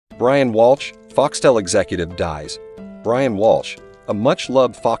Brian Walsh, Foxtel executive, dies. Brian Walsh, a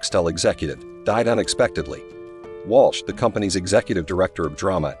much-loved Foxtel executive, died unexpectedly. Walsh, the company's executive director of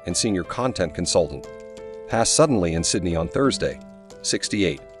drama and senior content consultant, passed suddenly in Sydney on Thursday,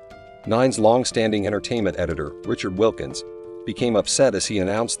 68. Nine's long-standing entertainment editor, Richard Wilkins, became upset as he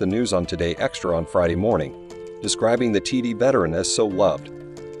announced the news on Today Extra on Friday morning, describing the TV veteran as so loved.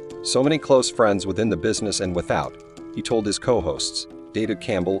 So many close friends within the business and without, he told his co-hosts,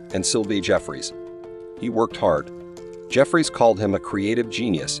 Campbell and Sylvia Jeffreys. He worked hard. Jeffreys called him a creative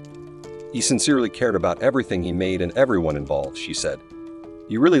genius. He sincerely cared about everything he made and everyone involved, she said.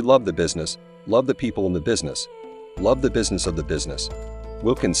 He really loved the business, loved the people in the business, loved the business of the business.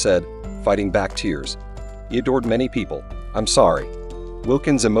 Wilkins said, fighting back tears. He adored many people. I'm sorry.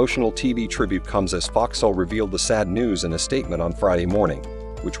 Wilkins' emotional TV tribute comes as Foxtel revealed the sad news in a statement on Friday morning,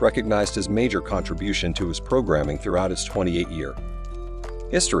 which recognized his major contribution to his programming throughout its 28-year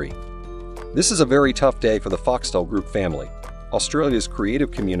history. This is a very tough day for the Foxtel Group family, Australia's creative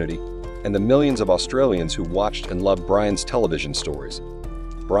community, and the millions of Australians who watched and loved Brian's television stories.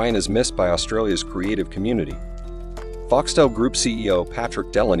 Brian is missed by Australia's creative community. Foxtel Group CEO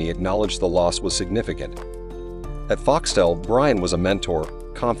Patrick Delany acknowledged the loss was significant. At Foxtel, Brian was a mentor,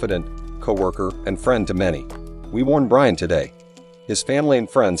 confidant, co-worker, and friend to many. We mourn Brian today. His family and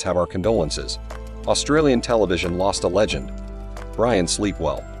friends have our condolences. Australian television lost a legend. Brian, sleep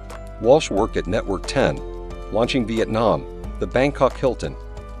well. Walsh worked at Network 10, launching Vietnam, the Bangkok Hilton,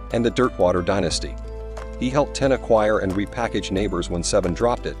 and the Dirtwater Dynasty. He helped 10 acquire and repackage Neighbours when 7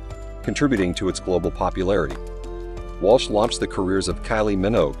 dropped it, contributing to its global popularity. Walsh launched the careers of Kylie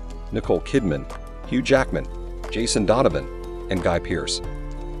Minogue, Nicole Kidman, Hugh Jackman, Jason Donovan, and Guy Pearce.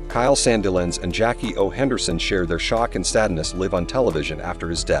 Kyle Sandilands and Jackie O. Henderson shared their shock and sadness live on television after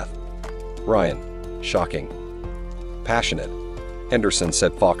his death. Brian, shocking. Passionate, Henderson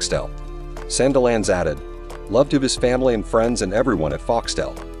said Foxtel. Sandilands added, loved of his family and friends and everyone at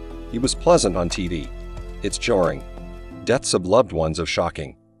Foxtel. He was pleasant on TV. It's jarring. Deaths of loved ones are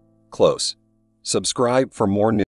shocking. Close. Subscribe for more news.